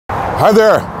Hi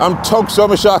there, I'm Toks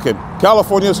Omishakin,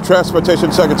 California's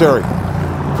Transportation Secretary.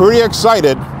 Pretty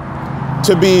excited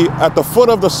to be at the foot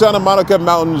of the Santa Monica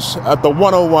Mountains at the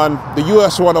 101, the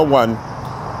US 101,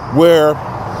 where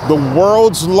the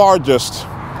world's largest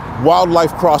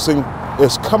wildlife crossing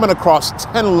is coming across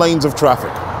 10 lanes of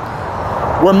traffic.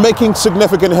 We're making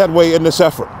significant headway in this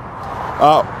effort.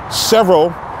 Several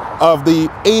of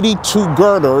the 82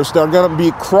 girders that are going to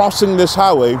be crossing this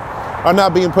highway are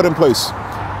now being put in place.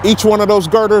 Each one of those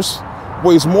girders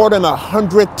weighs more than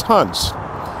 100 tons,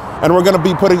 and we're going to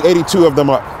be putting 82 of them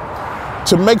up.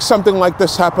 To make something like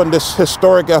this happen, this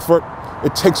historic effort,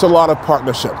 it takes a lot of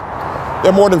partnership.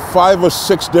 There are more than 5 or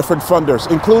 6 different funders,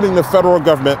 including the federal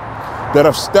government, that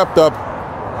have stepped up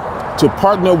to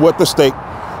partner with the state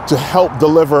to help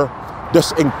deliver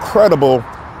this incredible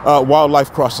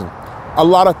wildlife crossing. A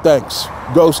lot of thanks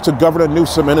goes to Governor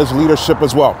Newsom and his leadership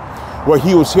as well, where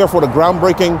he was here for the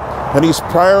groundbreaking and he's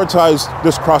prioritized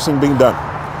this crossing being done.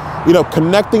 You know,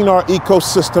 connecting our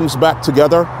ecosystems back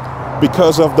together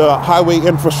because of the highway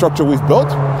infrastructure we've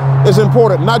built is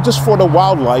important, not just for the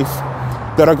wildlife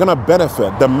that are gonna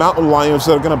benefit, the mountain lions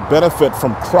that are gonna benefit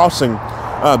from crossing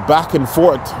back and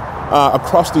forth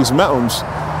across these mountains,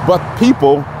 but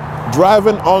people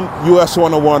driving on US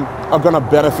 101 are gonna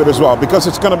benefit as well because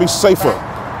it's gonna be safer.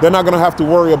 They're not gonna have to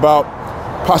worry about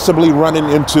possibly running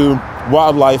into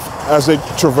wildlife as they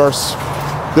traverse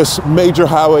this major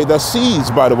highway that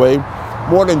sees, by the way,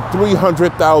 more than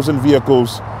 300,000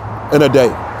 vehicles in a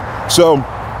day. So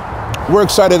we're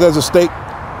excited as a state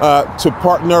to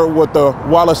partner with the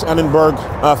Annenberg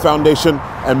Foundation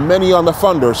and many other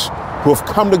funders who have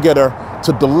come together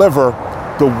to deliver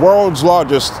the world's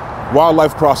largest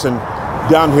wildlife crossing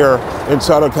down here in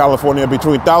Southern California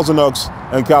between Thousand Oaks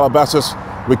and Calabasas.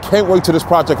 We can't wait till this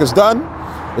project is done.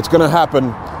 It's going to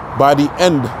happen by the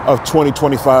end of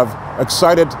 2025.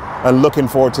 Excited and looking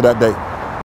forward to that day.